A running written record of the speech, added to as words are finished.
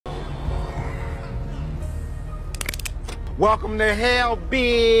Welcome to hell,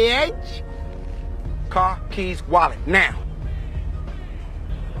 bitch. Car, keys, wallet, now.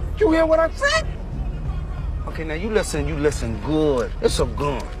 You hear what I said? Okay, now you listen good. It's a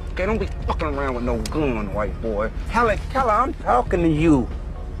gun. Okay, don't be fucking around with no gun, white boy. Hella, I'm talking to you.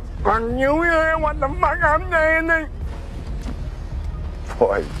 Can you hear what the fuck I'm saying?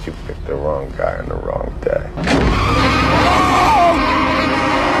 Boy, did you pick the wrong guy on the wrong day.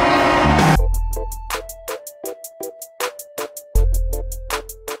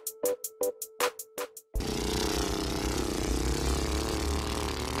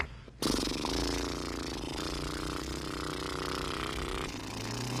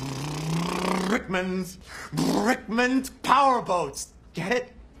 Brickman's powerboats. Get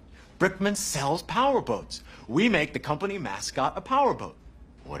it? Brickman sells powerboats. We make the company mascot a powerboat.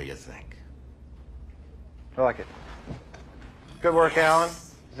 What do you think? I like it. Good work, Alan.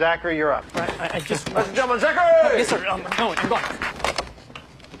 Zachary, you're up. I just... Ladies and gentlemen, Zachary! Yes, sir. No, I'm going.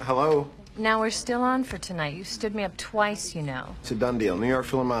 Hello. Now we're still on for tonight. You stood me up twice, you know. It's a done deal. New York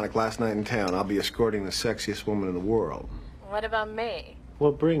Philharmonic last night in town. I'll be escorting the sexiest woman in the world. What about me?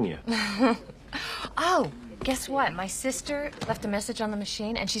 We'll bring you. Oh, guess what? My sister left a message on the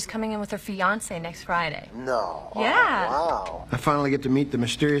machine, and she's coming in with her fiancé next Friday. No. Yeah. Oh, wow. I finally get to meet the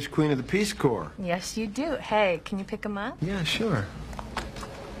mysterious queen of the Peace Corps. Yes, you do. Hey, can you pick him up? Yeah, sure.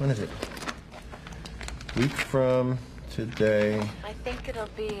 When is it? Week from today. I think it'll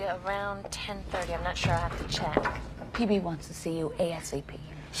be around 10:30. I'm not sure. I have to check. PB wants to see you ASAP.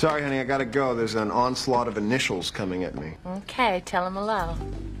 Sorry, honey, I gotta go. There's an onslaught of initials coming at me. Okay, tell him hello.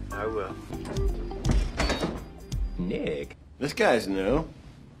 I will. Nick. This guy's new.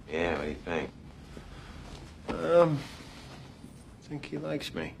 Yeah, what do you think? I think he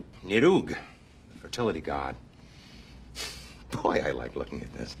likes me. Nirug, the fertility god. Boy, I like looking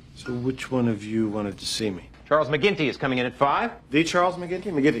at this. So which one of you wanted to see me? Charles McGinty is coming in at 5. The Charles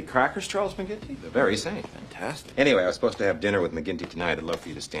McGinty? McGinty Crackers Charles McGinty? The very same. Fantastic. Anyway, I was supposed to have dinner with McGinty tonight. I'd love for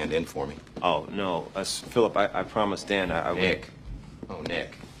you to stand in for me. Oh, no. Philip, I promised Dan I would... Nick. Oh,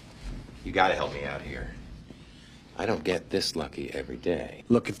 Nick. You gotta help me out here. I don't get this lucky every day.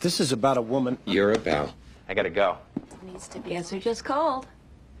 Look, if this is about a woman... You're about. I gotta go. Needs to be. Guess who just called?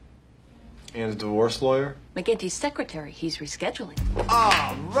 And a divorce lawyer? McGinty's secretary. He's rescheduling.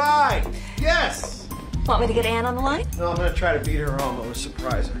 All right! Yes! Want me to get Ann on the line? No, I'm gonna try to beat her home. I'm gonna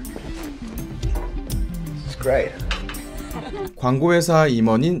surprise her. This is great. 광고회사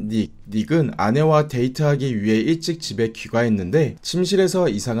임원인 닉은 아내와 데이트하기 위해 일찍 집에 귀가했는데 침실에서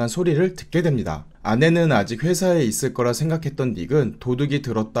이상한 소리를 듣게 됩니다. 아내는 아직 회사에 있을 거라 생각했던 닉은 도둑이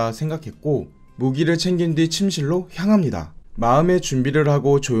들었다 생각했고 무기를 챙긴 뒤 침실로 향합니다. 마음의 준비를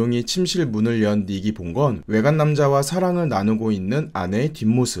하고 조용히 침실 문을 연 닉이 본 건 외간 남자와 사랑을 나누고 있는 아내의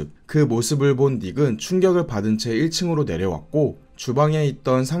뒷모습. 그 모습을 본 닉은 충격을 받은 채 1층으로 내려왔고 주방에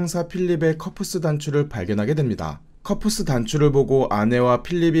있던 상사 필립의 커프스 단추를 발견하게 됩니다. 커프스 단추를 보고 아내와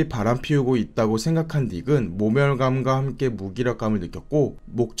필립이 바람 피우고 있다고 생각한 닉은 모멸감과 함께 무기력감을 느꼈고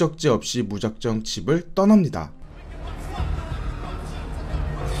목적지 없이 무작정 집을 떠납니다.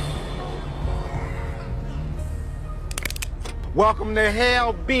 Welcome to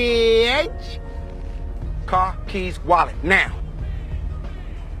hell, bitch. Car, keys, wallet, now.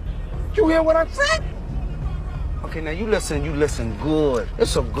 You hear what I said? Okay, now you listen good.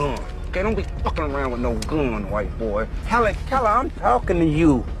 It's a gun. Okay, don't be fucking around with no gun, white boy. Hella, I'm talking to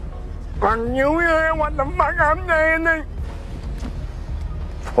you. Can you hear what the fuck I'm saying?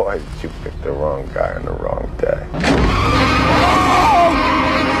 Boy, did you pick the wrong guy on the wrong day.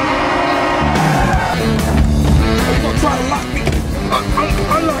 You gonna try to lock me?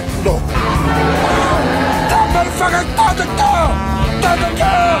 Unlock the door. That motherfucker, touch the door! Touch the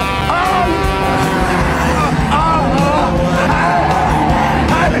door!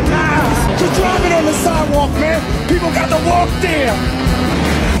 Just drive it on the sidewalk, man. People got to walk there.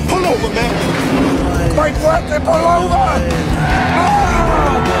 Pull over, man. Wait, what? They pull over.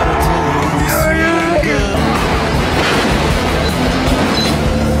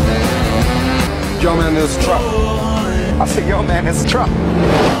 Yo, man, there's a truck. I said, yo, man, there's a truck.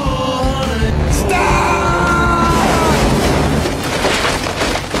 Stop!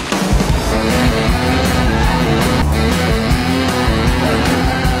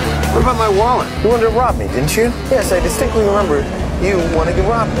 What about my wallet? You wanted to rob me, didn't you? Yes, I distinctly remember you wanted to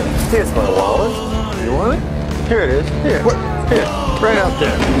rob me. Here's my wallet. You want it? Here it is. Here. What? Here. Right out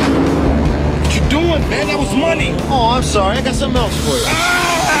there. What you doing, man? That was money. Oh, I'm sorry. I got something else for you.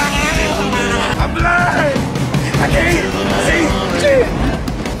 I'm blind. I can't see shit.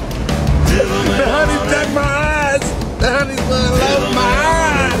 The honey's black my eyes. The honey's gonna love my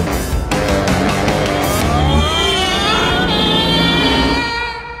eyes.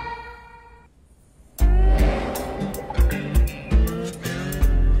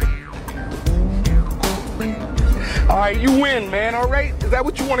 right? Is that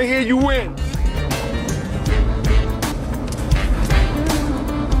what you want to hear? You win.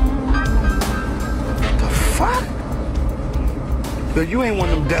 The fuck? Yo, you ain't one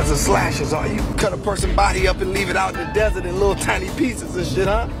of them desert slashers, are you? Cut a person's body up and leave it out in the desert in little tiny pieces and shit,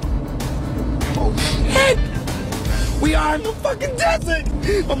 huh? Oh, shit! We are in the fucking desert!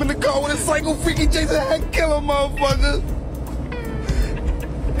 I'm in the car with a psycho freaky Jason head killer motherfucker!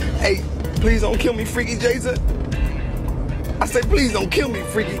 Hey, please don't kill me, freaky Jason. I say, please don't kill me,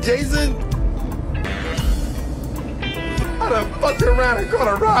 freaky Jason. I done fucked around and caught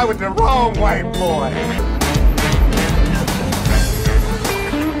a ride with the wrong white boy.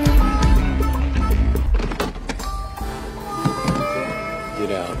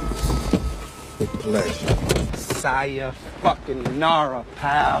 Get out. With pleasure. Saya fucking Nara,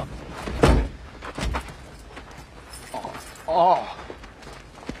 pal. Oh.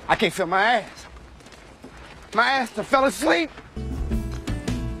 I can't feel my ass. My ass done fell asleep.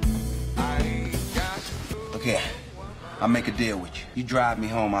 Okay, I'll make a deal with you. You drive me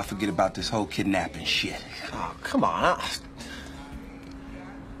home, I'll forget about this whole kidnapping shit. Oh, come on.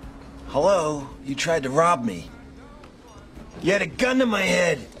 Hello? You tried to rob me. You had a gun to my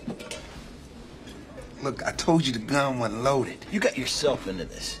head. Look, I told you the gun wasn't loaded. You got yourself into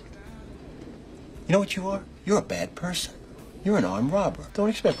this. You know what you are? You're a bad person. You're an armed robber. Don't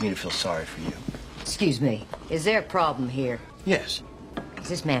expect me to feel sorry for you. Excuse me, is there a problem here? Yes. Is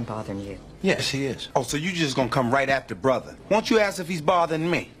this man bothering you? Yes, he is. Oh, so you just gonna come right after brother? Won't you ask if he's bothering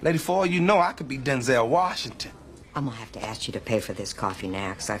me? Lady, for all you know, I could be Denzel Washington. I'm gonna have to ask you to pay for this coffee now,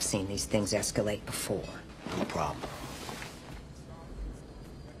 because I've seen these things escalate before. No problem.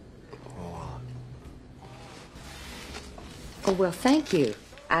 Oh, well, thank you.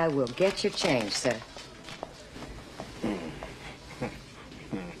 I will get your change, sir.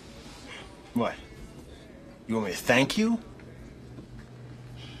 What? You want me to thank you?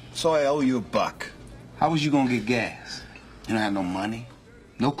 So I owe you $1. How was you gonna get gas? You don't have no money,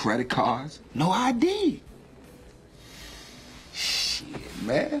 no credit cards, no ID. Shit,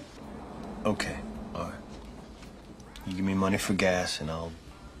 man. Okay, all right. You give me money for gas and I'll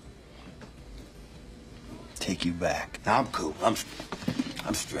take you back. Nah, I'm cool. I'm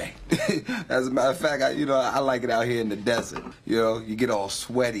straight. As a matter of fact, I like it out here in the desert. You know, you get all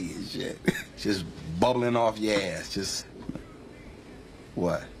sweaty and shit. Just bubbling off your ass. Just...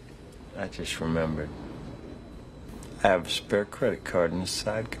 What? I just remembered. I have a spare credit card in the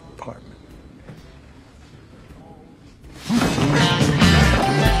side compartment.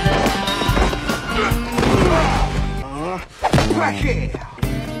 Back here!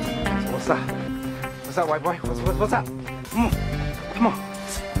 What's up? What's up, white boy? What's up? Come on.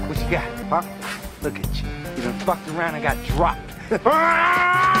 What you got, huh? Look at you. You done fucked around and got dropped.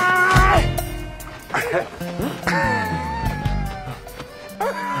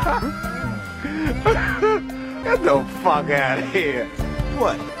 Get the fuck out of here.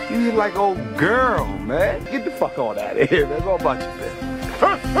 What? You look like old girl, man. Get the fuck on out of here, man. Go about your business.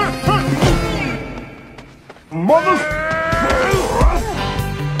 Mother...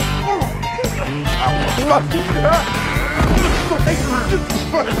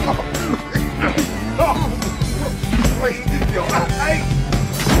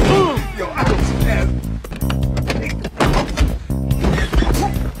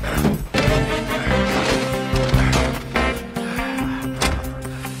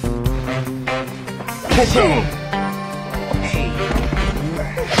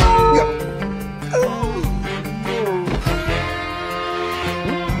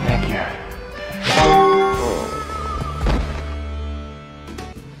 Thank you.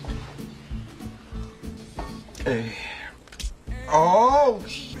 Hey. Oh!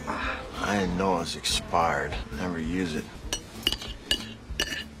 I didn't know it was expired. Never use it.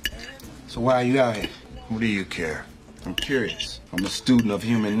 So why are you out here? What do you care? I'm curious. I'm a student of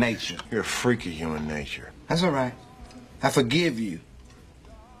human nature. You're a freak of human nature. That's all right. I forgive you.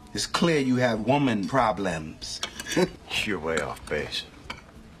 It's clear you have woman problems. You're way off base.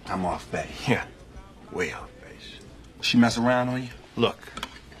 I'm off base. Yeah, way off base. She mess around on you? Look,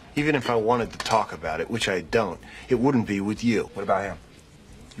 even if I wanted to talk about it, which I don't, it wouldn't be with you. What about him?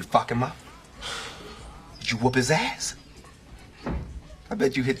 You fuck him up? Did you whoop his ass? I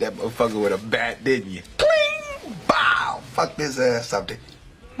bet you hit that motherfucker with a bat, didn't you? Cling! Bow! Fuck his ass up there.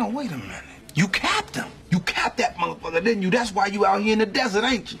 No, wait a minute. You capped him. You capped that motherfucker, didn't you? That's why you out here in the desert,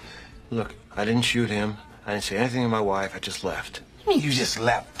 ain't you? Look, I didn't shoot him. I didn't say anything to my wife. I just left. What do you mean you just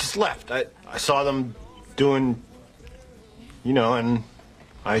left? Just left. I saw them doing, you know, and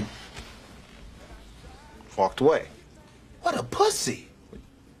I walked away. What a pussy.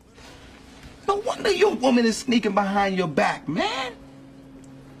 No wonder your woman is sneaking behind your back, man.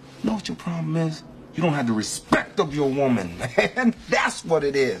 You know what your problem is? You don't have the respect of your woman, man. That's what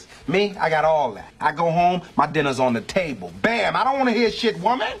it is. Me, I got all that. I go home, my dinner's on the table. Bam, I don't want to hear shit,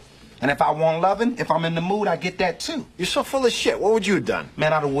 woman. And if I want loving, if I'm in the mood, I get that too. You're so full of shit. What would you have done?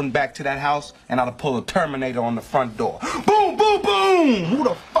 Man, I'd have went back to that house and I'd have pulled a Terminator on the front door. Boom, boom, boom! Who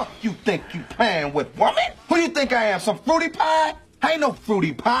the fuck you think you playing with, woman? Who do you think I am, some fruity pie? I ain't no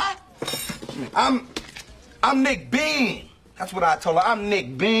fruity pie. I'm Nick Bean. That's what I told her. I'm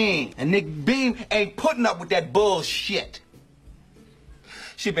Nick Bean. And Nick Bean ain't putting up with that bullshit.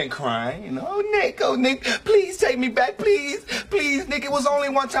 She been crying, you know. Oh, Nick, please take me back, please. Please, Nick, it was only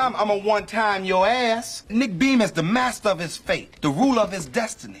one time. I'm a one-time your ass. Nick Beam is the master of his fate, the ruler of his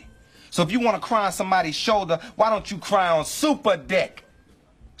destiny. So if you want to cry on somebody's shoulder, why don't you cry on Super Dick?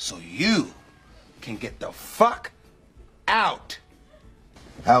 So you can get the fuck out.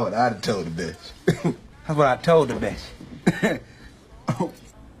 That's what I told the bitch. That's what I told the bitch. Oh.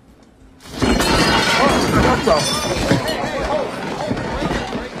 What the?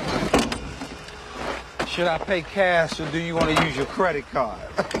 Should I pay cash or do you want to use your credit card?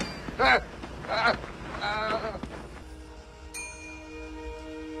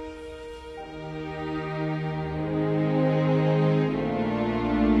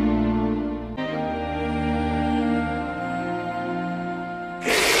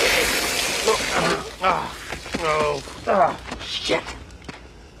 Shit.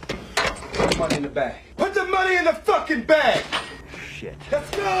 Put the money in the bag. Put the money in the fucking bag. Shit. Let's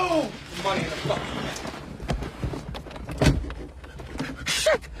go. Put the money in the fucking bag.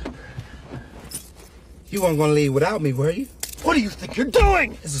 Shit. You weren't gonna leave without me, were you? What do you think you're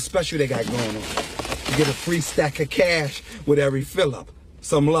doing? It's a special they got going on. You get a free stack of cash with every fill-up.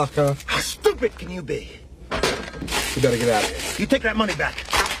 Some luck, huh? How stupid can you be? We better get out of here. You take that money back.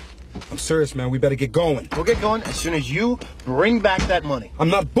 I'm serious, man. We better get going. We'll get going as soon as you bring back that money. I'm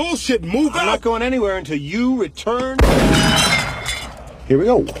not bullshit. Move out. I'm not going anywhere until you return. Here we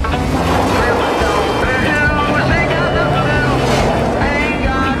go.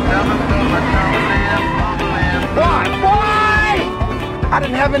 Why? I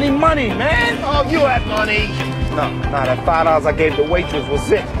didn't have any money, man. Oh, you had money. No, that $5 I gave the waitress was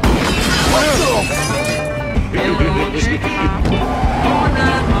it.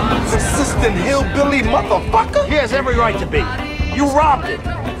 Persistent hillbilly motherfucker? He has every right to be. You robbed him.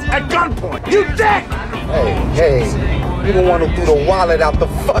 At gunpoint. You dick! Hey, you the one who threw the wallet out the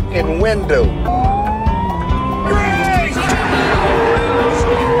fucking window.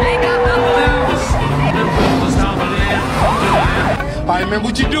 All right, man,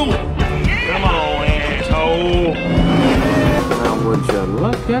 what you doing? Come on, asshole. Now, would you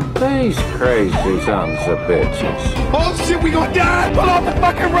look at these crazy sons of bitches? Oh, shit, we gonna die! Pull off the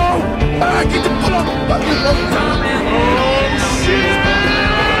fucking road! Get the pull off the fucking road! Oh, shit!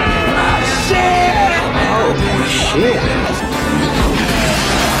 Ah, shit! Oh, shit.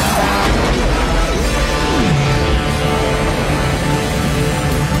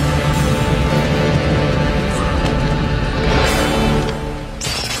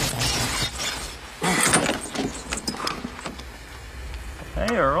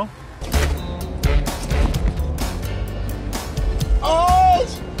 Hey, Earl. Oh!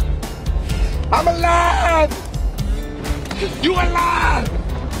 I'm alive! You alive!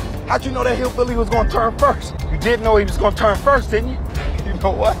 How'd you know that hillbilly was gonna turn first? You did know he was gonna turn first, didn't you? You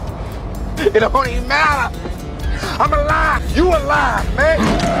know what? It don't even matter. I'm alive. You alive, man.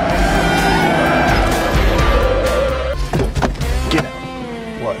 Get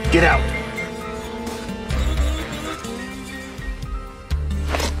out. What? Get out.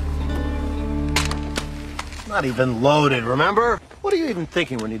 Not even loaded, remember? What are you even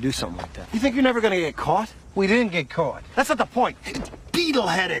thinking when you do something like that? You think you're never gonna get caught? We didn't get caught. That's not the point. It's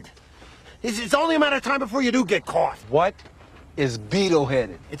beetle-headed. It's only a matter of time before you do get caught. What is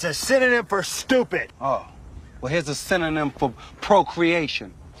beetle-headed? It's a synonym for stupid. Oh. Well, here's a synonym for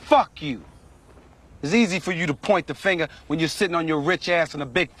procreation. Fuck you. It's easy for you to point the finger when you're sitting on your rich ass in a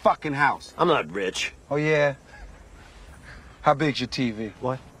big fucking house. I'm not rich. Oh, yeah? How big's your TV?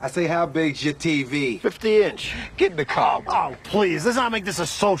 What? I say, how big's your TV? 50-inch. Get in the car. Oh, please, let's not make this a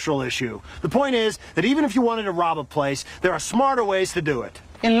social issue. The point is that even if you wanted to rob a place, there are smarter ways to do it.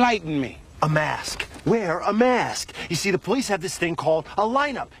 Enlighten me. A mask. Wear a mask. You see, the police have this thing called a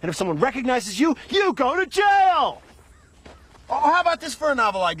lineup, and if someone recognizes you, you go to jail. Oh, how about this for a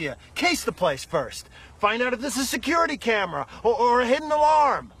novel idea? Case the place first. Find out if this is a security camera or a hidden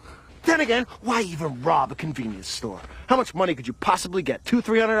alarm. Then again, why even rob a convenience store? How much money could you possibly get?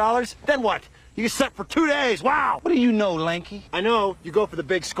 $200-300? Then what? You're set for 2 days. Wow. What do you know, Lanky? I know. You go for the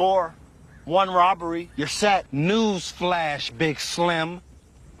big score. One robbery. You're set. Newsflash, Big Slim.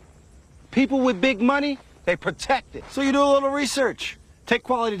 People with big money, they protect it. So you do a little research. Take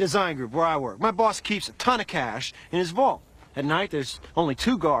Quality Design Group, where I work. My boss keeps a ton of cash in his vault. At night, there's only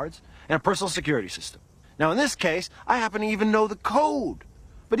 2 guards and a personal security system. Now, in this case, I happen to even know the code.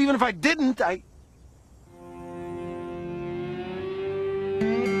 But even if I didn't,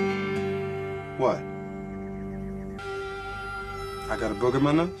 What? I got a booger in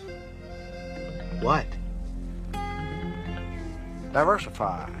my nose? What?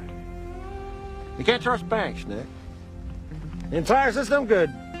 Diversify. You can't trust banks, Nick. The entire system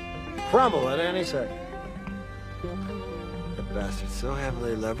could crumble at any second. The bastard's so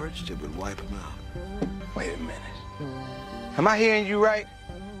heavily leveraged, it would wipe him out. Wait a minute. Am I hearing you right?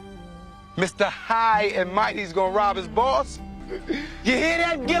 Mr. High and Mighty's gonna rob his boss? You hear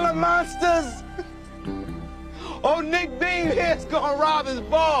that, Gila Monsters? Oh, Nick Bean here's gonna rob his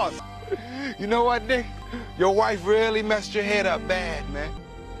boss. You know what, Nick? Your wife really messed your head up bad, man.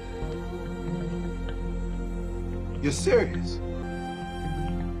 You're serious?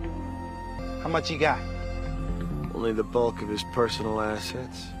 How much he got? Only the bulk of his personal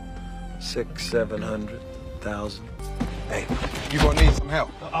assets. 600,000-700,000. Hey, you gonna need some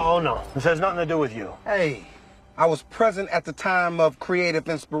help. Oh, no. This has nothing to do with you. Hey, I was present at the time of creative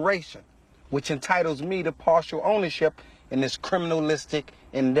inspiration, which entitles me to partial ownership in this criminalistic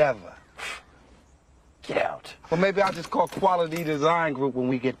endeavor. Get out. Well, maybe I'll just call Quality Design Group when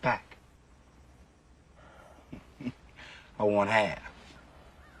we get back. I want half.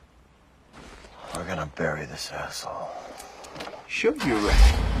 We're gonna bury this asshole. Sure you're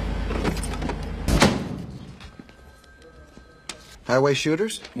right. Highway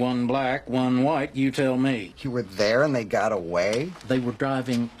shooters? One black, one white, you tell me. You were there and they got away? They were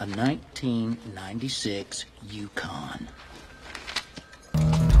driving a 1996 Yukon.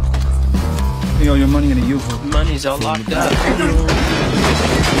 You owe your money in a U-Haul. Money's all locked up.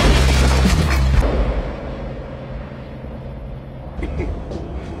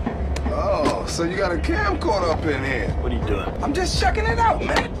 Oh, so you got a camcorder up in here. What are you doing? I'm just checking it out,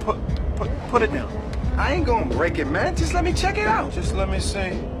 man. Put it down. I ain't gonna break it, man. Just let me check it out. Just let me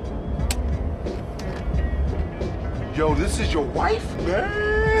see. Yo, this is your wife?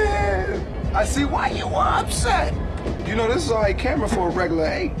 Man, I see why you were upset. You know, this is all right camera for a regular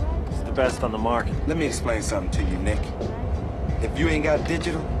 8. It's the best on the market. Let me explain something to you, Nick. If you ain't got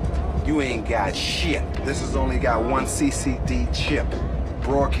digital, you ain't got shit. This has only got 1 CCD chip.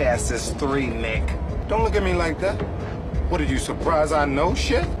 Broadcast is 3, Nick. Don't look at me like that. What, are you surprised I know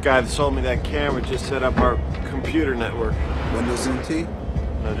shit? Guy that sold me that camera just set up our computer network. Windows NT?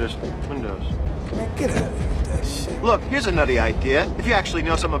 No, just Windows. Man, get out of here with that shit. Look, here's a nutty idea. If you actually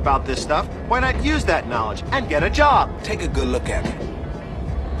know something about this stuff, why not use that knowledge and get a job? Take a good look at me.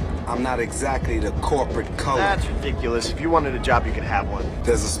 I'm not exactly the corporate color. That's ridiculous. If you wanted a job, you could have one.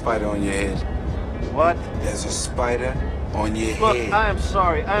 There's a spider on your head. What? There's a spider on your Look, head. I am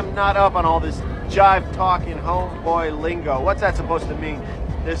sorry. I'm not up on all this jive-talking homeboy lingo. What's that supposed to mean?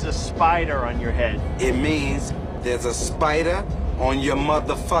 There's a spider on your head. It means there's a spider on your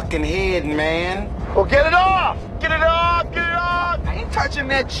motherfucking head, man. Well, get it off! Get it off! Get it off! I ain't touching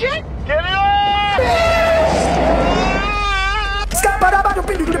that shit. Get it off! It's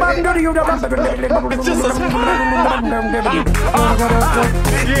just a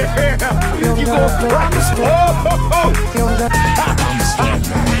Yeah! You go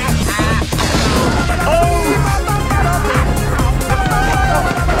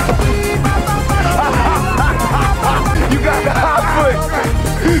You got the hot foot.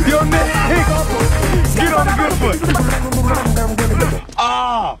 Yo, Nick, get on the good foot.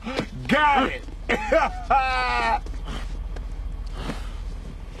 Oh, got it!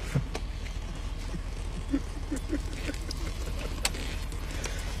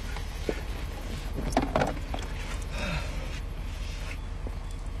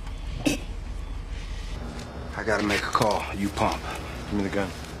 I gotta make a call. You pump. Give me the gun.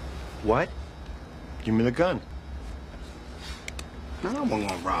 What? Give me the gun. Man, I wasn't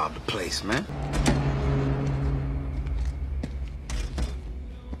gonna rob the place, man.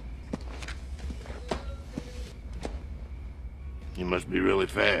 You must be really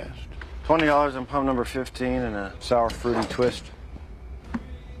fast. $20 on pump number 15 and a sour fruity twist.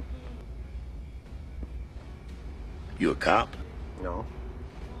 You a cop? No.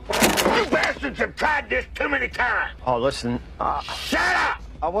 You bastards have tried this too many times. Oh, listen. Shut up!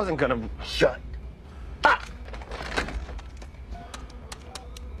 I wasn't gonna shut up.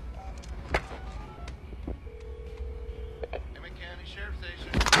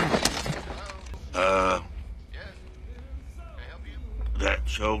 That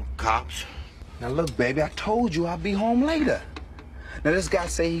show cops? Now look, baby, I told you I'd be home later. Now, this guy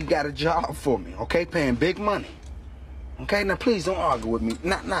say he got a job for me, okay? Paying big money. Okay? Now, please don't argue with me.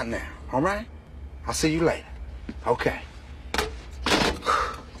 Not now, all right? I'll see you later. Okay.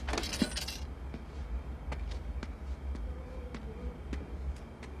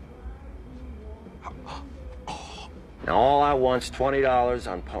 Now, all I want's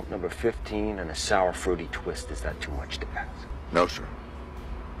 $20 on pump number 15 and a sour fruity twist. Is that too much to ask? No, sir.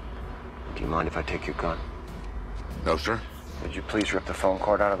 Do you mind if I take your gun? No, sir. Would you please rip the phone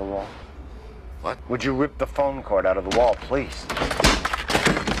cord out of the wall? What? Would you rip the phone cord out of the wall, please?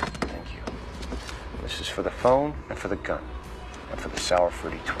 Thank you. This is for the phone and for the gun and for the sour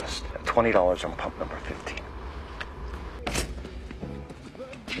fruity twist. $20 on pump number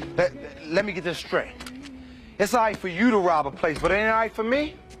 15. Let me get this straight. It's all right for you to rob a place, but it ain't all right for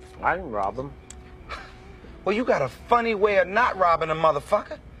me? I didn't rob them. Well, you got a funny way of not robbing a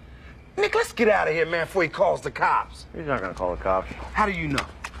motherfucker. Nick, let's get out of here, man, before he calls the cops. He's not gonna call the cops. How do you know?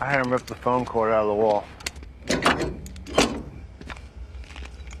 I had him rip the phone cord out of the wall.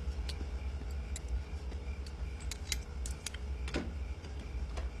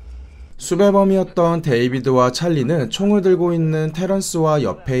 수배범이었던 데이비드와 찰리는 총을 들고 있는 테런스와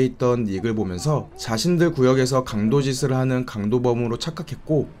옆에 있던 닉을 보면서 자신들 구역에서 강도짓을 하는 강도범으로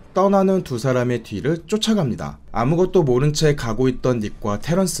착각했고 떠나는 두 사람의 뒤를 쫓아갑니다. 아무것도 모른 채 가고 있던 닉과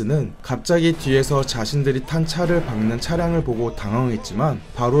테런스는 갑자기 뒤에서 자신들이 탄 차를 박는 차량을 보고 당황했지만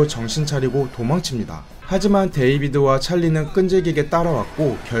바로 정신 차리고 도망칩니다. 하지만 데이비드와 찰리는 끈질기게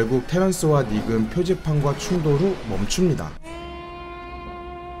따라왔고 결국 테런스와 닉은 표지판과 충돌 후 멈춥니다.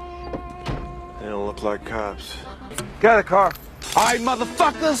 Look like cops. Get out of the car. All right,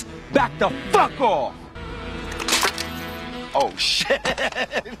 motherfuckers, back the fuck off. Oh, shit.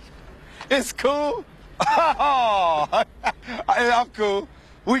 It's cool. Oh, I'm cool.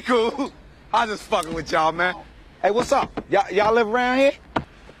 We cool. I'm just fucking with y'all, man. Hey, what's up? Y'all live around here?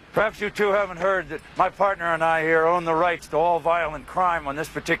 Perhaps you two haven't heard that my partner and I here own the rights to all violent crime on this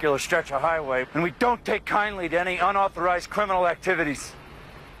particular stretch of highway, and we don't take kindly to any unauthorized criminal activities.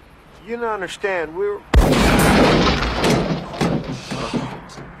 You don't understand. We're...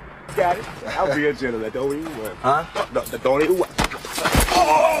 Got it. I'll be a gentleman. Don't even worry. Huh? No, don't even worry.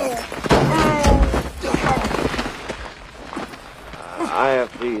 I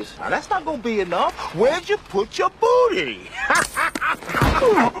have these. Now, that's not gonna be enough. Where'd you put your booty?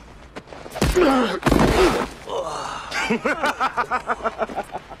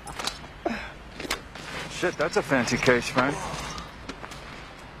 Shit, that's a fancy case, Frank.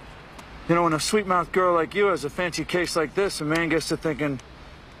 You know, when a sweet-mouthed girl like you has a fancy case like this, a man gets to thinking,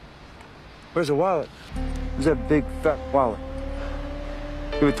 where's the wallet? Where's that big, fat wallet?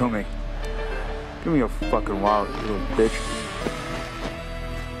 Give it to me. Give me your fucking wallet, you little bitch.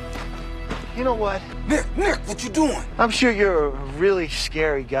 You know what? Nick, what you doing? I'm sure you're a really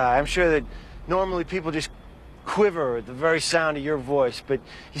scary guy. I'm sure that normally people just quiver at the very sound of your voice, but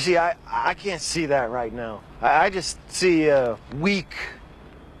you see, I can't see that right now. I just see a weak,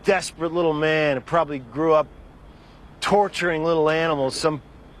 desperate little man who probably grew up torturing little animals, some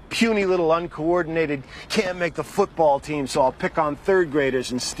puny little uncoordinated, can't make the football team, so I'll pick on third graders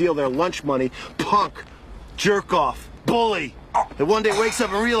and steal their lunch money, punk, jerk off, bully, that one day wakes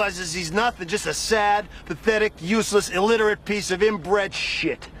up and realizes he's nothing, just a sad, pathetic, useless, illiterate piece of inbred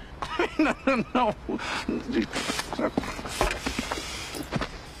shit. No.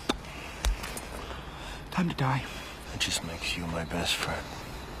 Time to die. It just makes you my best friend.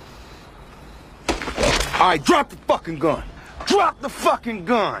 All right, drop the fucking gun. Drop the fucking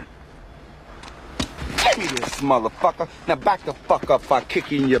gun. Give me this, motherfucker. Now back the fuck up if I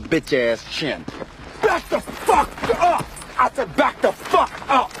kick you in your bitch-ass chin. Back the fuck up. I said back the fuck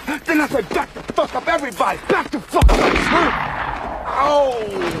up. Then I said back the fuck up. Everybody, back the fuck up. Oh.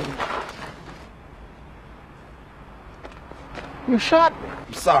 You shot me.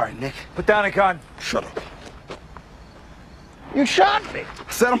 I'm sorry, Nick. Put down the gun. Shut up. You shot me.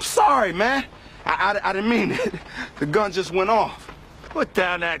 I said I'm sorry, man. I didn't mean it. The gun just went off. Put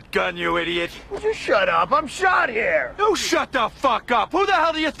down that gun, you idiot. Would you shut up? I'm shot here. You shut the fuck up. Who the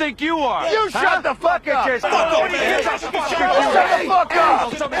hell do you think you are? You shut the fuck up. Shut the fuck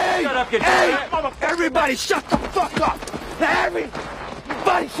up. Hey, everybody shut the fuck up. Now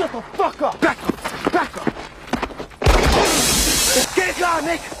everybody shut the fuck up. Back up. Get it going,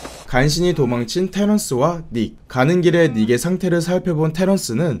 Nick. 간신히 도망친 테런스와 닉. 가는 길에 닉의 상태를 살펴본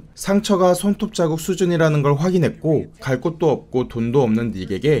테런스는 상처가 손톱 자국 수준이라는 걸 확인했고 갈 곳도 없고 돈도 없는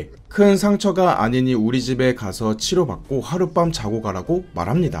닉에게 큰 상처가 아니니 우리 집에 가서 치료받고 하룻밤 자고 가라고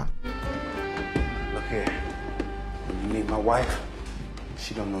말합니다. Look here. When you meet my wife,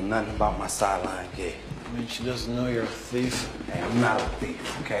 she don't know nothing about my sideline gig. I mean, she doesn't know you're a thief. Hey, I'm not a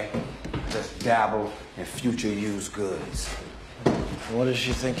thief, okay? Just dabble in future used goods. What does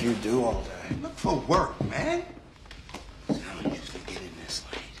she think you do all day? Look for work, man. I don't usually get in this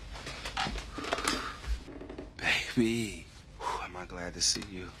late. Baby, whew, am I glad to see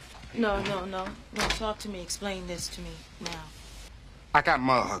you. No, talk to me. Explain this to me now. I got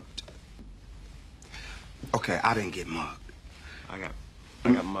mugged. Okay, I didn't get mugged. I got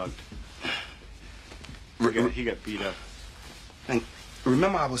mugged. He got beat up. And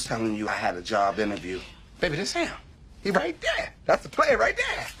remember I was telling you I had a job interview? Baby, this him. He right there. That's the player right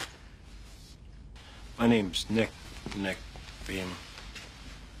there. My name's Nick Beam.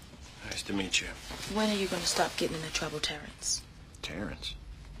 Nice to meet you. When are you going to stop getting into trouble, Terrence? Terrence?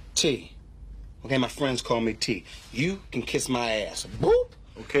 T. Okay, my friends call me T. You can kiss my ass. Boop.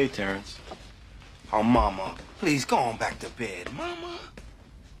 Okay, Terrence. Oh, Mama, please go on back to bed, Mama.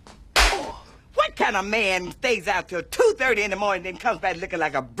 What kind of man stays out till 2:30 in the morning and comes back looking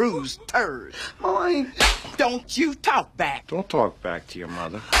like a bruised turd? Mine. Don't you talk back. Don't talk back to your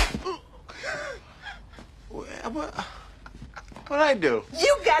mother. What'd I do?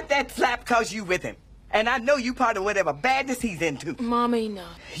 You got that slap because you with him. And I know you part of whatever badness he's into. Mommy, no.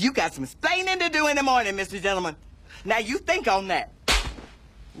 You got some explaining to do in the morning, Mr. Gentleman. Now you think on that.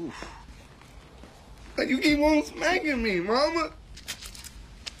 Oof. You keep on smacking me, Mama.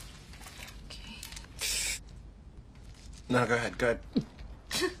 No, go ahead.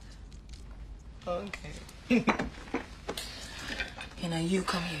 Okay. Now you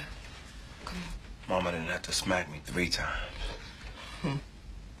come here. Come on. Mama didn't have to smack me 3 times.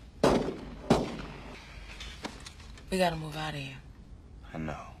 We gotta move out of here. I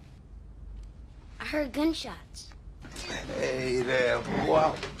know. I heard gunshots. Hey there,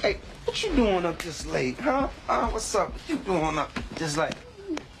 boy. Hey, what you doing up this late, huh? What's up? What you doing up this late?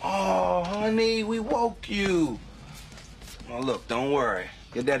 Oh, honey, we woke you. Well, look, don't worry.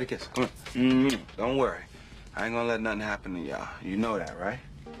 Your daddy kiss. Come on. Don't worry. I ain't gonna let nothing happen to y'all. You know that, right?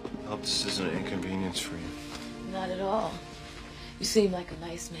 I hope this isn't an inconvenience for you. Not at all. You seem like a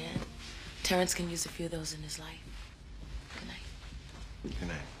nice man. Terrence can use a few of those in his life. Good night. Good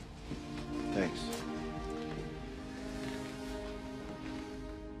night. Thanks.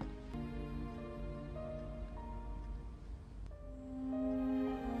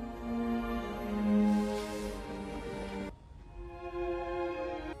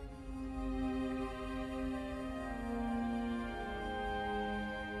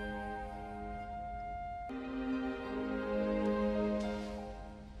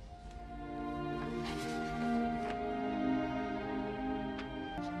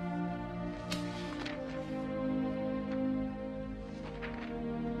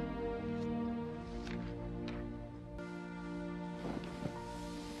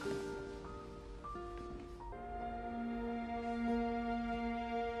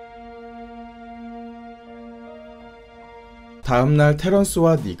 다음날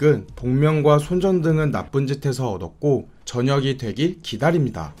테런스와 닉은 복면과 손전 등은 나쁜 짓해서 얻었고 저녁이 되길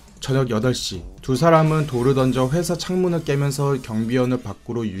기다립니다. 저녁 8시 두 사람은 돌을 던져 회사 창문을 깨면서 경비원을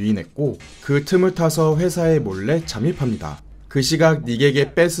밖으로 유인했고 그 틈을 타서 회사에 몰래 잠입합니다. 그 시각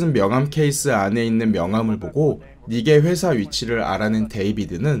닉에게 뺏은 명함 케이스 안에 있는 명함을 보고 닉의 회사 위치를 알아낸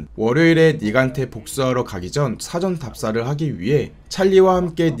데이비드는 월요일에 닉한테 복수하러 가기 전 사전 답사를 하기 위해 찰리와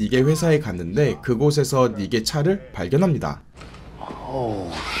함께 닉의 회사에 갔는데 그곳에서 닉의 차를 발견합니다.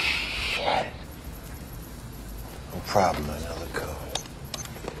 Oh, shit. No problem, another code.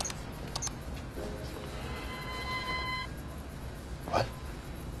 What?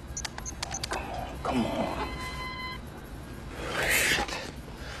 Come on. Shit.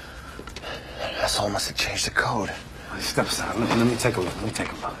 That's all must have changed the code. Step aside. Let me take a look.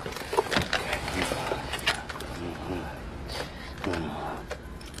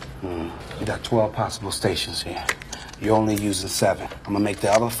 You got 12 possible stations here. You're only using 7. I'm gonna make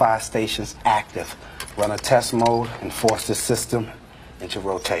the other 5 stations active. Run a test mode and force the system into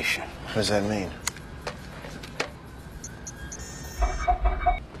rotation. What does that mean?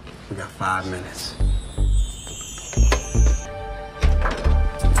 We got 5 minutes.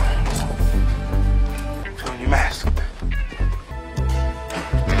 Put on your mask.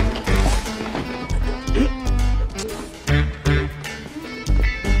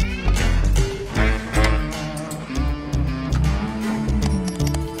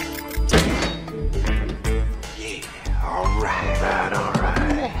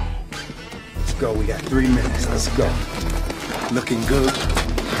 Go. We got 3 minutes. Let's go. Looking good.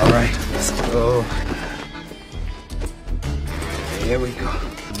 All right. Let's go. Here we go.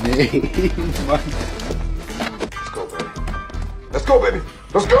 Let's go, baby. Let's go, baby.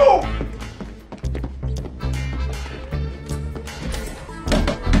 Let's go.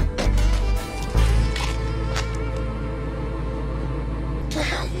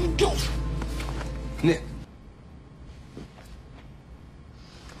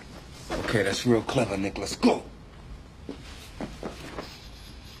 Okay, that's real clever, Nicholas. Go.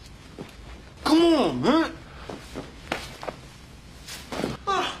 Come on, man.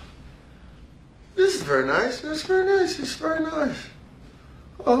 Oh, this is very nice. That's very nice. It's very nice.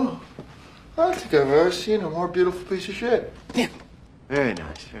 Oh, I don't think I've ever seen a more beautiful piece of shit. Yeah. Very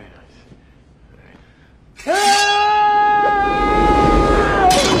nice. Very nice.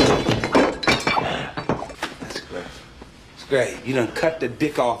 That's great. It's great. You done cut the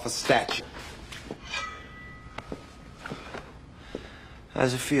dick off a statue. How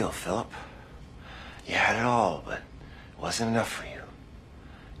does it feel, Philip? You had it all, but it wasn't enough for you.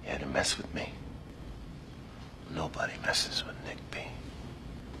 You had to mess with me. Nobody messes with Nick B.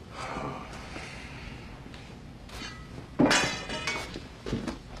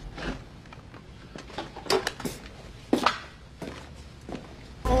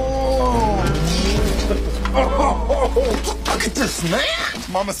 Oh, look at this, man.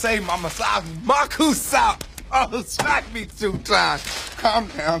 Mama say, Mama saw Marcus out. Oh, smack me 2 times. Calm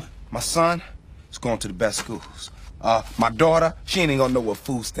down. My son is going to the best schools. My daughter, she ain't gonna know what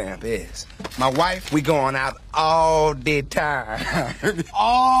food stamp is. My wife, we going out all the time.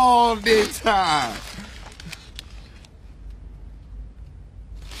 All the time.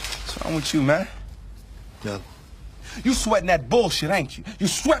 What's wrong with you, man? No. You sweating that bullshit, ain't you? You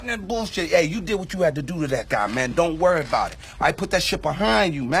sweating that bullshit. Hey, you did what you had to do to that guy, man. Don't worry about it. I put that shit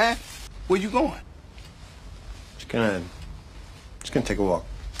behind you, man. Where you going? Just gonna take a walk.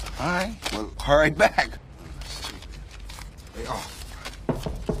 All right. Well, hurry back. Hey, oh.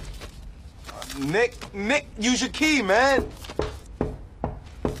 Nick, use your key, man.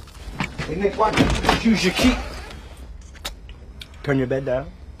 Hey, Nick, watch it. Use your key. Turn your bed down.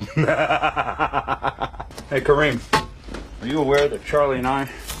 Hey, Kareem, are you aware that Charlie and I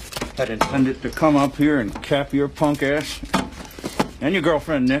had intended to come up here and cap your punk ass? And your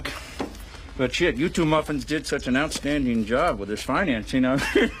girlfriend, Nick. But shit, you 2 muffins did such an outstanding job with this financing.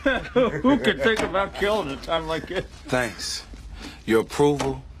 Who could think about killing at a time like this? Thanks. Your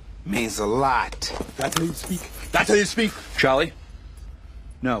approval means a lot. That's how you speak. That's how you speak. Charlie?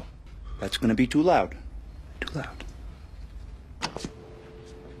 No. That's gonna be too loud. Too loud.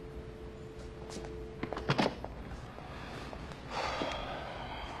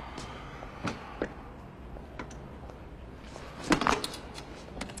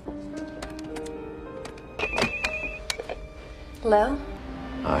 Hello?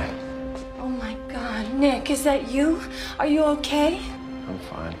 Hi. Oh my God, Nick, is that you? Are you okay? I'm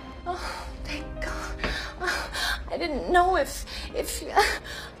fine. Oh, thank God. I didn't know if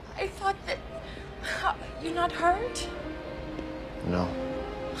I thought that you're not hurt. No.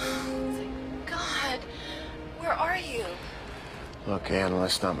 Thank God. Where are you? Look, Ann,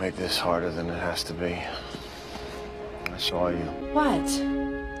 let's not make this harder than it has to be. I saw you. What?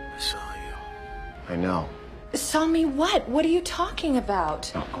 I saw you. I know. Saw me what? What are you talking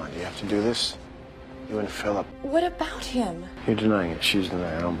about? Oh, come on, do you have to do this? You and Philip. What about him? You're denying it. She's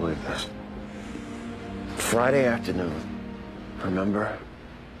denying it. I don't believe this. Friday afternoon, remember?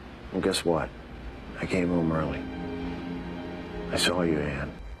 And guess what? I came home early. I saw you, Ann.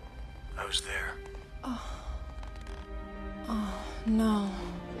 I was there. Oh, no.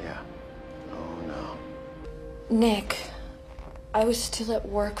 Yeah. Oh, no. Nick, I was still at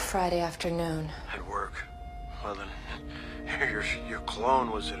work Friday afternoon. At work? Well, then, your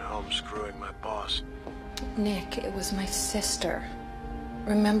clone was at home screwing my boss. Nick, it was my sister.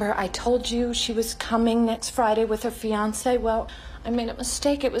 Remember, I told you she was coming next Friday with her fiancé? Well, I made a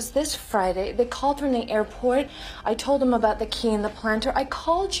mistake. It was this Friday. They called from the airport. I told them about the key in the planter. I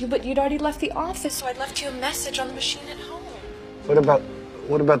called you, but you'd already left the office, so I left you a message on the machine at home. What about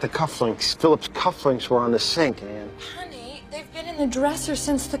the cufflinks? Philip's cufflinks were on the sink, Ann. Honey, they've been in the dresser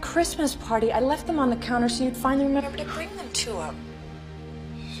since the Christmas party. I left them on the counter so you'd finally remember to bring them to him.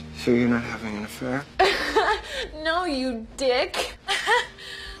 So you're not having an affair? No, you dick.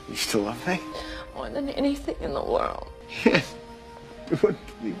 You still love me? More than anything in the world. Yes. You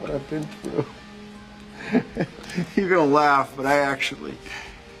wouldn't believe what I've been through. You're gonna laugh, but I actually...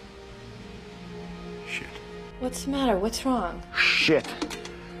 Shit. What's the matter? What's wrong? Shit.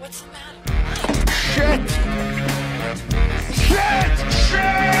 What's the matter? Shit! Shit!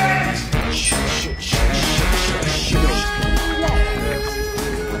 Shit! Shit, shit, shit, shit, shit, shit.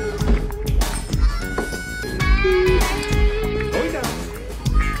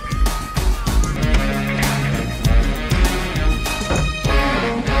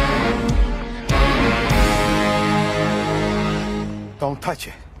 Don't touch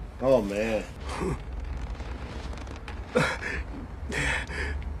it. Oh, man.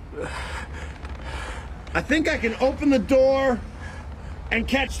 I think I can open the door and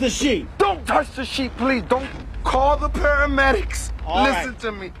catch the sheep. Don't touch the sheep, please. Don't call the paramedics. All Listen right.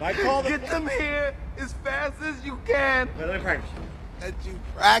 to me. I call Get them here as fast as you can. Let me practice. Let you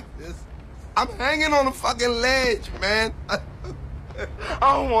practice? I'm hanging on a fucking ledge, man. I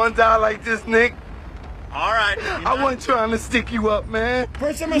don't want to die like this, Nick. All right. I wasn't trying to stick you up, man.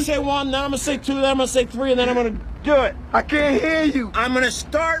 First I'm going to say 1, then I'm going to say 2, then I'm going to say 3, and then I'm going to do it. I can't hear you. I'm going to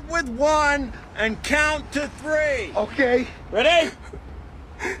start with 1 and count to 3. Okay. Ready?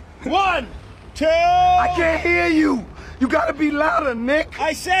 1, 2. I can't hear you. You gotta be louder, Nick.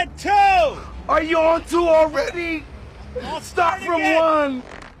 I said 2. Are you on 2 already? I'll Start from again.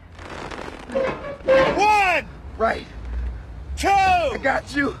 1. 1. Right. 2. I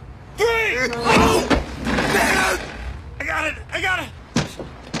got you. 3. Oh, man. I got it. I got it.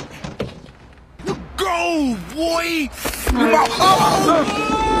 Go, boy. Oh.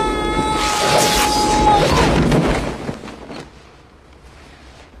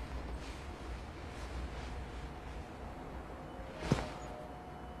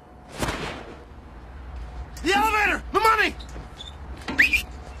 The elevator. The money.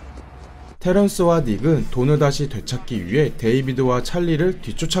 테런스와 닉은 돈을 다시 되찾기 위해 데이비드와 찰리를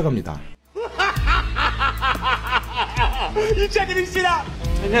뒤쫓아갑니다. You checking this shit out?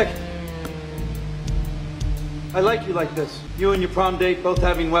 Hey, Nick. I like you like this. You and your prom date both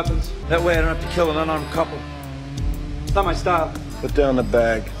having weapons. That way I don't have to kill an unarmed couple. It's not my style. Put down the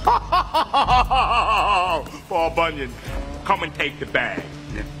bag. Paul Bunyan, come and take the bag.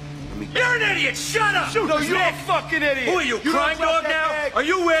 You're an idiot! Shut up! No, you're a fucking idiot! Who are you, crime dog now? Bag. Are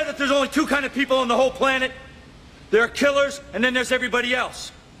you aware that there's only 2 kind of people on the whole planet? There are killers, and then there's everybody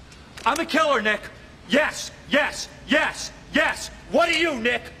else. I'm a killer, Nick. Yes, yes, yes, yes. What are you,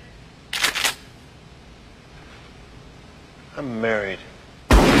 Nick? I'm married.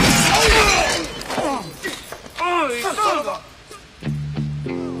 Oh, son of a...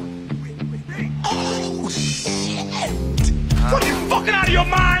 Oh, shit. What are you fucking out of your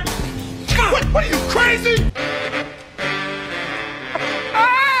mind? What are you, crazy?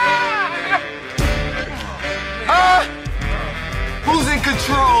 Who's in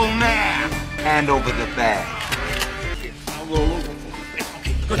control now? Hand over the bag.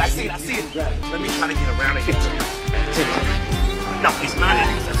 Good, I see it, I see it. Let me try to get around it. No, it's not it.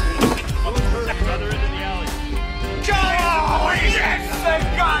 Other end of the alley. Go! Oh, yes! Thank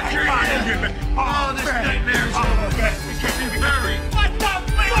God you're here! Oh, this nightmare is over. We can't be buried. What the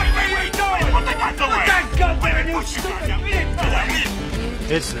fuck are you doing? What the fuck? Thank God, man, you stupid!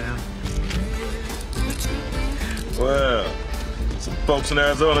 It's them. Well, some folks in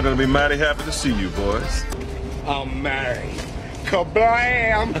Arizona are gonna be mighty happy to see you, boys. I'm married.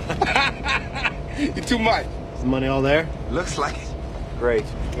 Kablam! You're too much. Is the money all there? Looks like it. Great.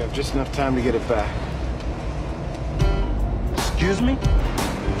 We have just enough time to get it back. Excuse me? You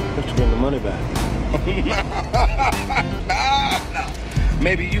have to bring the money back. No.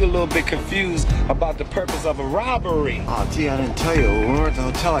 Maybe you a little bit confused about the purpose of a robbery. Oh, T, I didn't tell you. When we were at the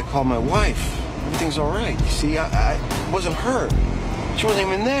hotel, I called my wife. Everything's all right. You see, I wasn't hurt. She wasn't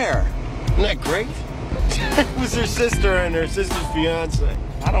even there. Isn't that great? It was her sister and her sister's fiance.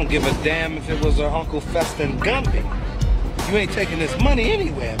 I don't give a damn if it was her Uncle Feston Gumby. You ain't taking this money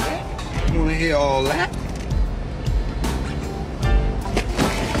anywhere, man. You wanna hear all that?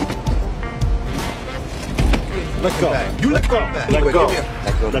 Let go. You let go. Let go.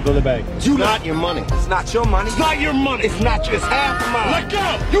 Let go of the bag. It's not your money. It's not your money. It's not your money. It's not your, it's half of mine. Let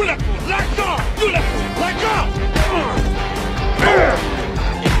go. You let go. Let go. You let go. Let go.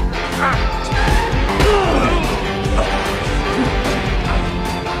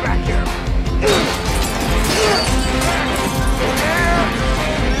 Back here.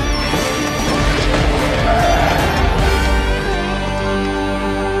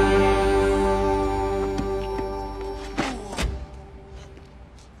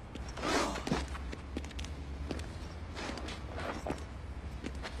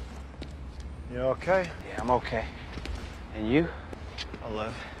 You okay? Yeah, I'm okay. And you? I'll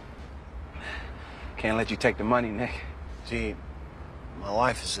live. Can't let you take the money, Nick. Gee, my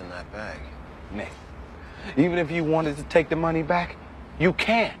life is in that bag. Nick, even if you wanted to take the money back, you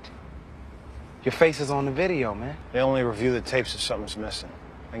can't. Your face is on the video, man. They only review the tapes if something's missing.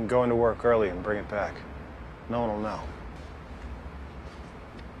 I can go into work early and bring it back. No one will know.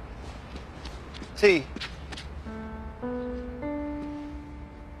 T.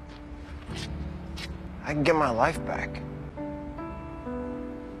 I can get my life back.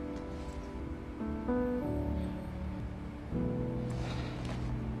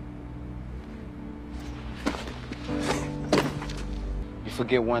 You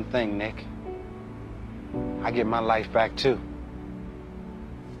forget one thing, Nick. I get my life back, too.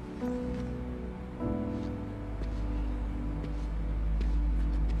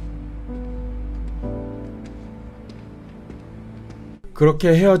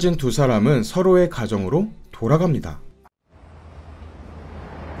 그렇게 헤어진 두 사람은 서로의 가정으로 돌아갑니다.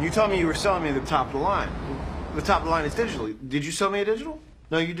 You told me you were selling me the top of the line. The top of the line is digital. Did you sell me a digital?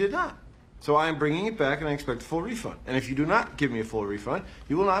 No, you did not. So I am bringing it back and I expect a full refund. And if you do not give me a full refund,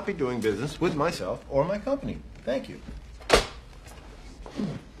 you will not be doing business with myself or my company. Thank you.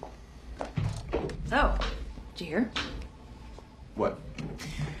 So, did you hear? What?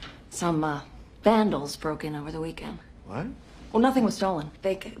 Some vandals broke in over the weekend. What? Well, nothing was stolen.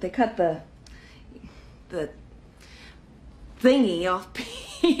 They cut the thingy off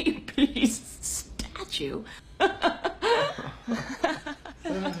Pepe's statue.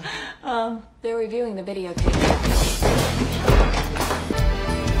 They're reviewing the videotape.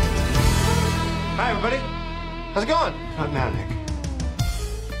 Hi, everybody. How's it going? Not now, Nick.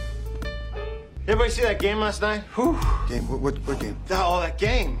 Everybody see that game last night? Whew. Game? What game? Oh, that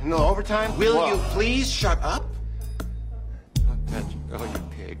game. No overtime. Will you please shut up? Oh, you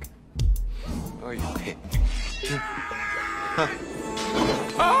pig. Oh, you pig.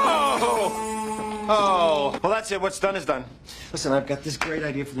 Oh! Well, that's it. What's done is done. Listen, I've got this great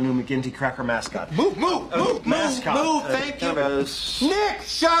idea for the new McGinty Cracker mascot. Move! Mascot. Thank you. Nick,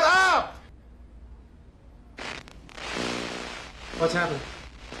 shut up! What's happening?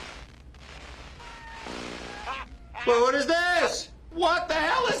 Well, what is this? What the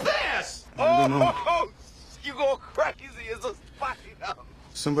hell is this? I don't know. You go crazy as a spider.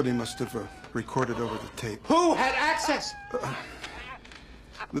 Somebody must have recorded over the tape. Who had access?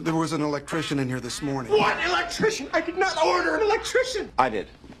 There was an electrician in here this morning. What electrician? I did not order an electrician. I did.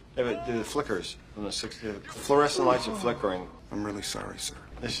 The flickers on the fluorescent lights are flickering. I'm really sorry, sir.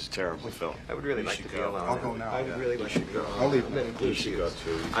 This is terrible, Phil. I would really like to be alone. I'll go now. I would really like to go. I'll leave. You should go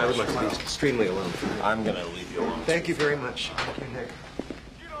too. I would like to be extremely alone. I'm gonna leave you alone. Thank you very much. Thank you, Nick.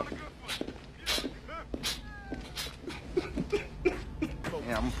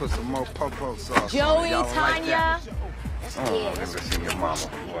 Yeah, I'm gonna put some more popo sauce. Joey, Y'all like Tanya. that? Oh, I've never seen your mama,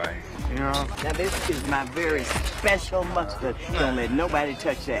 boy. You know? Now this is my very special mustard. Don't let nobody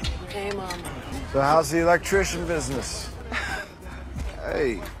touch that. Okay, Mom. So how's the electrician business?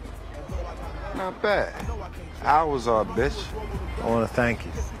 Hey, not bad. Hours are, bitch. I want to thank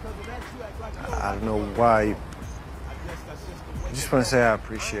you. I don't know why. I just want to say I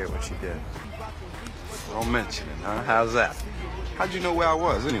appreciate what you did. Don't mention it, huh? How's that? How'd you know where I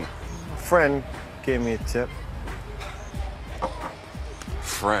was, anyway? A friend gave me a tip.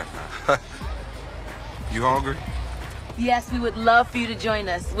 Friend. You hungry? Yes, we would love for you to join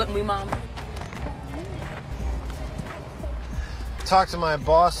us, wouldn't we, Mom? Talked to my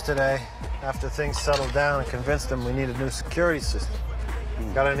boss today after things settled down and convinced him we need a new security system.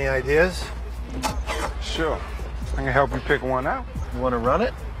 Got any ideas? Sure. I can help you pick one out. You want to run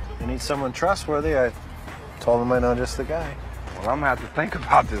it? You need someone trustworthy. I told him I know just the guy. Well, I'm gonna have to think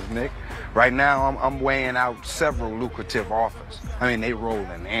about this, Nick. Right now, I'm weighing out several lucrative offers. I mean, they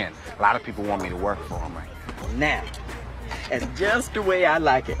rolling in. A lot of people want me to work for them. Now, that's just the way I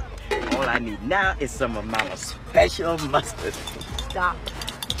like it. All I need now is some of Mama's special mustard. Stop.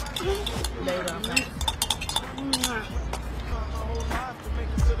 Later.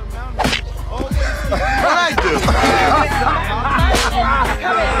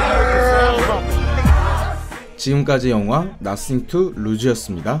 지금까지 영화 Nothing to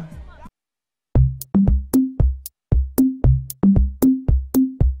Lose였습니다.